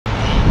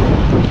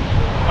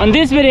On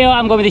this video,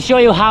 I'm going to show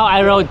you how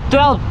I rode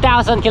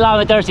 12,000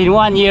 kilometers in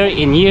 1 year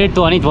in year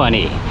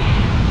 2020.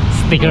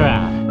 Stick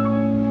around.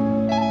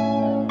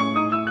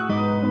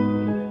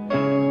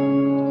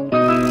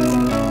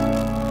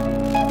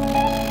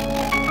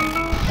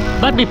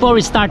 But before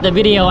we start the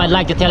video, I'd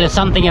like to tell you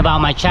something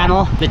about my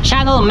channel. The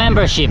channel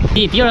membership.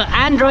 If you're an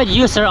Android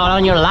user or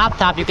on your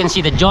laptop, you can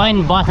see the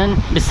join button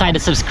beside the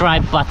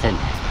subscribe button.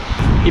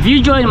 If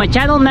you join my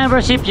channel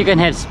membership, you can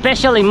have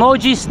special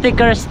emoji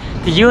stickers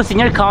to use in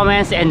your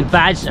comments and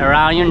badge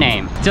around your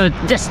name. So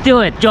just do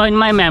it, join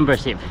my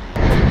membership.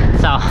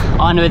 So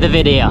on with the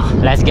video,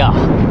 let's go.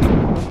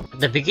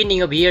 At the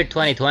beginning of year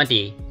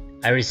 2020,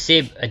 I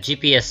received a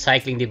GPS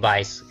cycling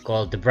device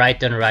called the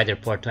Brighton Rider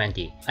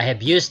 420. I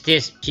have used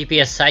this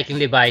GPS cycling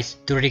device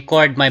to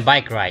record my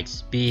bike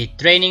rides, be it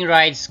training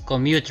rides,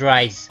 commute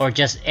rides, or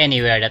just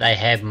anywhere that I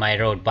have my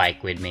road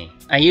bike with me.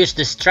 I use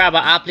the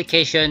Strava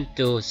application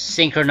to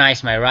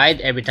synchronize my ride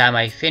every time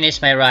I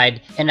finish my ride,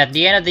 and at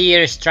the end of the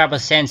year, Strava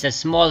sends us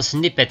small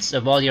snippets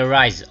of all your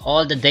rides,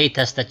 all the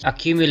data that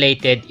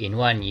accumulated in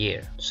 1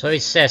 year. So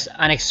it says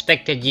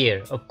unexpected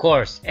year. Of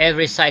course,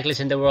 every cyclist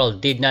in the world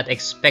did not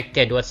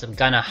expected what's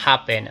gonna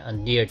happen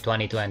on year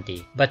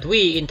 2020. But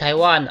we in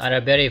Taiwan are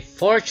a very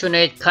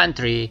fortunate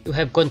country to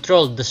have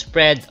controlled the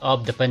spread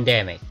of the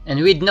pandemic. And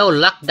with no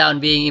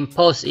lockdown being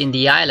imposed in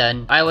the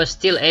island, I was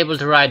still able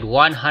to ride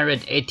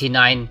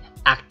 189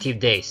 active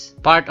days.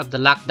 Part of the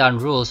lockdown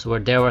rules were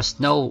there was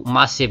no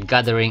massive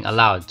gathering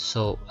allowed,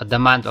 so at the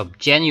month of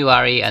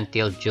January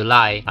until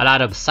July, a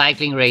lot of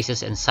cycling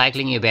races and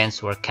cycling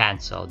events were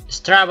cancelled.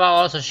 Strava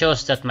also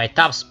shows that my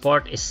top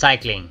sport is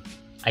cycling.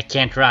 I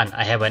can't run,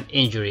 I have an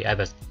injury, I have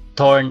a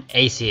torn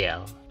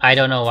ACL. I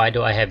don't know why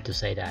do I have to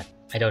say that.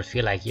 I don't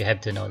feel like you have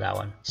to know that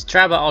one.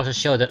 Strava also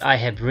showed that I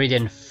have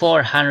ridden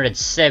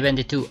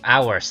 472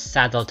 hours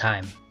saddle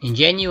time. In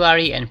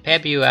January and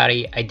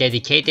February, I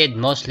dedicated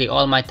mostly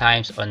all my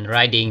times on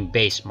riding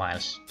base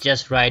miles,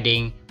 just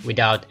riding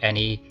without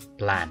any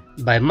plan.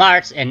 By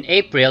March and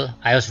April,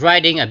 I was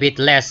riding a bit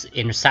less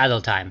in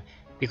saddle time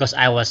because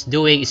I was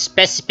doing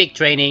specific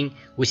training,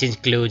 which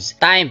includes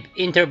timed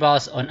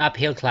intervals on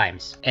uphill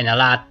climbs and a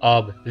lot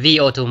of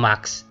VO2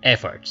 max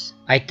efforts.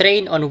 I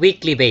train on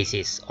weekly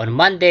basis. On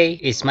Monday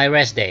is my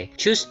rest day.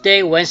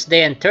 Tuesday,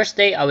 Wednesday, and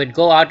Thursday, I would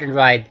go out and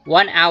ride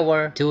 1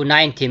 hour to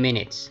 90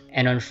 minutes.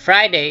 And on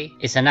Friday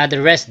is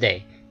another rest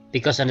day,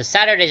 because on the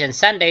Saturdays and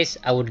Sundays,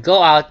 I would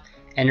go out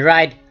and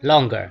ride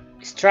longer.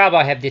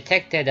 Strava have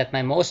detected that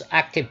my most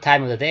active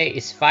time of the day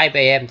is 5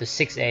 AM to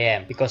 6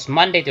 AM because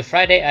Monday to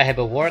Friday I have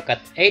a work at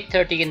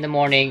 8:30 in the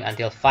morning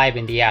until 5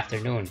 in the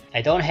afternoon.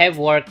 I don't have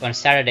work on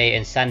Saturday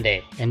and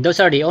Sunday, and those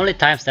are the only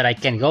times that I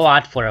can go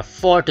out for a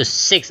 4 to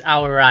 6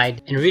 hour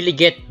ride and really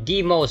get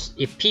the most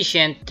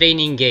efficient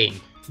training gain.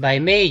 By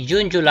May,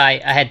 June,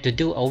 July, I had to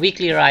do a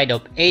weekly ride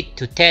of 8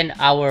 to 10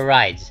 hour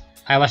rides.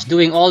 I was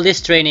doing all this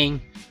training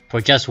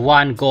for just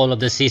one goal of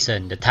the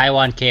season, the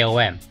Taiwan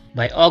KOM.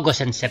 By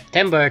August and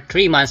September,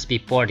 3 months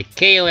before the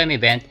KOM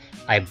event,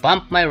 I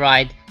bumped my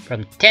ride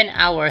from 10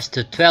 hours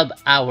to 12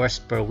 hours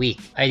per week.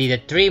 I did a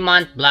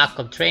 3-month block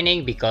of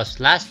training because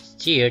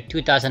last year,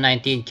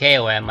 2019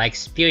 KOM, my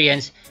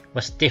experience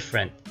was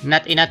different.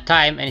 Not enough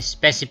time and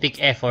specific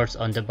efforts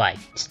on the bike.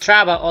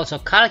 Strava also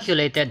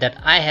calculated that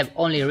I have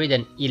only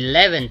ridden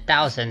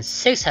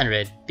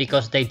 11,600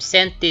 because they've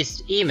sent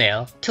this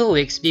email 2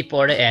 weeks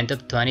before the end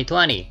of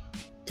 2020.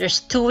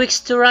 There's 2 weeks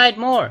to ride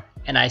more,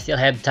 and I still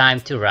have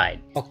time to ride.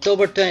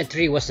 October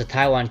 23 was the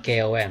Taiwan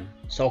KOM,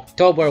 so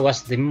October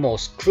was the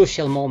most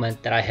crucial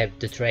moment that I have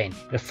to train.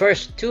 The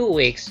first 2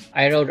 weeks,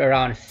 I rode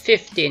around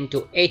 15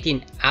 to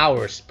 18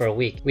 hours per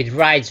week, with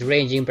rides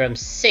ranging from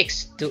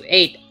 6 to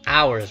 8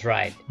 hours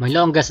ride. My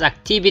longest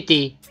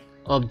activity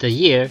of the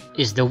year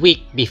is the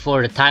week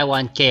before the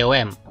Taiwan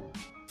KOM,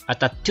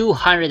 at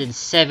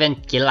 207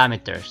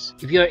 kilometers.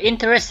 If you're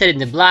interested in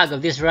the blog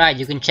of this ride,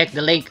 you can check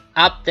the link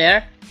up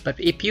there. But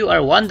if you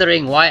are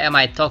wondering why am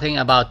I talking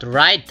about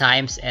ride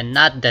times and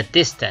not the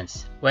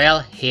distance, well,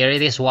 here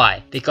it is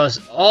why.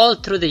 Because all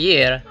through the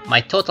year, my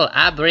total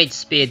average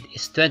speed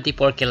is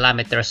 24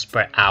 kilometers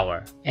per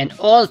hour. And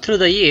all through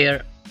the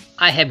year,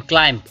 I have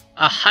climbed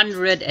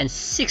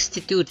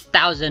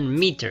 162,000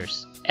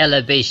 meters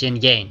elevation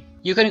gain.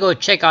 You can go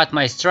check out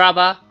my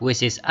Strava,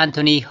 which is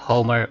Anthony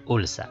Homer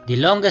Ulsa. The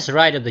longest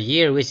ride of the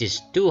year, which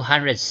is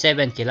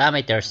 207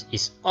 kilometers,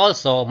 is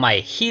also my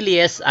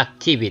hilliest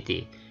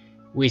activity,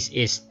 which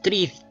is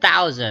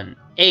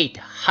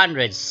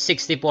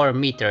 3,864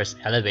 meters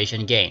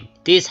elevation gain.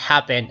 This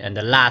happened in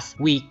the last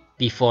week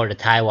before the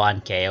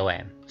Taiwan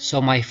KOM.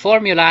 So my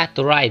formula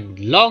to ride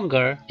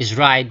longer is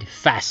ride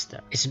faster.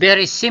 It's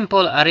very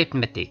simple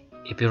arithmetic.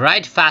 If you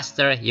ride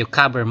faster, you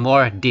cover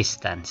more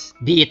distance.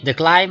 Be it the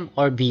climb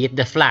or be it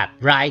the flat,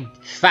 ride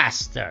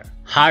faster.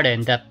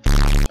 Harden the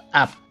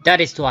up. That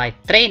is why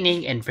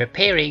training and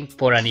preparing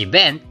for an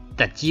event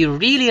that you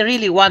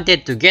really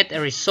wanted to get a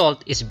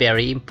result is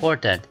very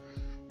important.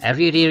 I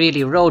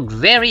really rode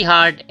very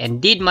hard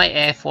and did my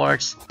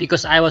efforts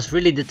because I was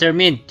really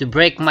determined to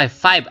break my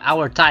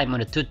 5-hour time on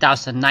the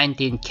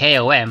 2019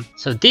 KOM.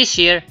 So this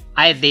year,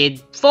 I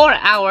did 4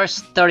 hours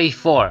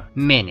 34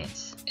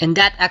 minutes. And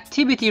that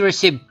activity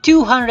received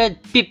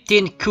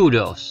 215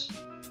 kudos.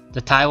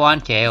 The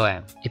Taiwan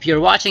KOM. If you're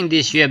watching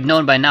this, you have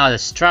known by now that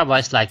Strava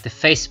is like the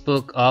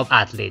Facebook of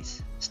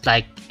athletes. It's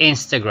like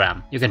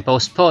Instagram. You can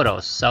post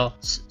photos. So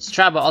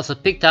Strava also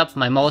picked up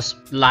my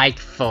most liked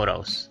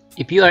photos.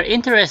 If you are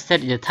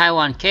interested in the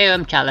Taiwan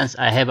KOM Challenge,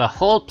 I have a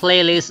whole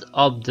playlist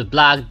of the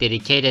blog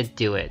dedicated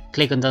to it.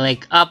 Click on the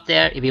link up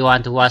there if you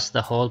want to watch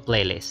the whole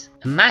playlist.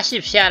 A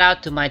massive shout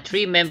out to my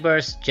 3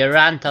 members,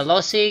 Jaran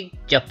Talosig,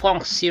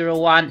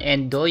 Japong01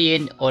 and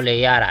Doyin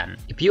Oleyaran.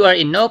 If you are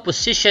in no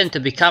position to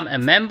become a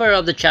member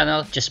of the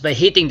channel, just by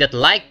hitting that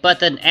like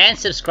button and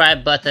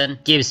subscribe button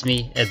gives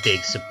me a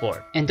big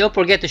support. And don't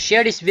forget to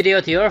share this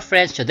video to your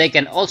friends so they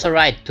can also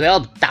ride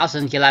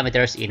 12,000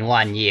 kilometers in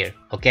 1 year.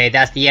 Okay,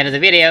 that's the end of the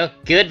video.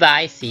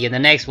 Goodbye, see you in the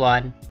next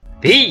one.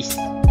 Peace!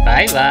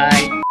 Bye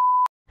bye!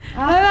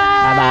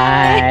 Bye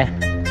bye!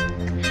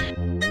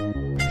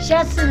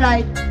 下次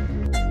来。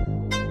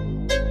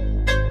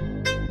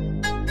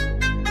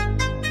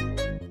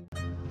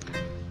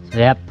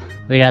Yep,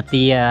 we're at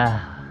the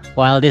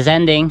while this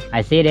ending.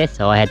 I see this,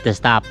 so I had to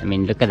stop. I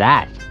mean, look at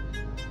that.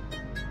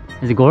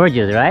 It's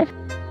gorgeous, right?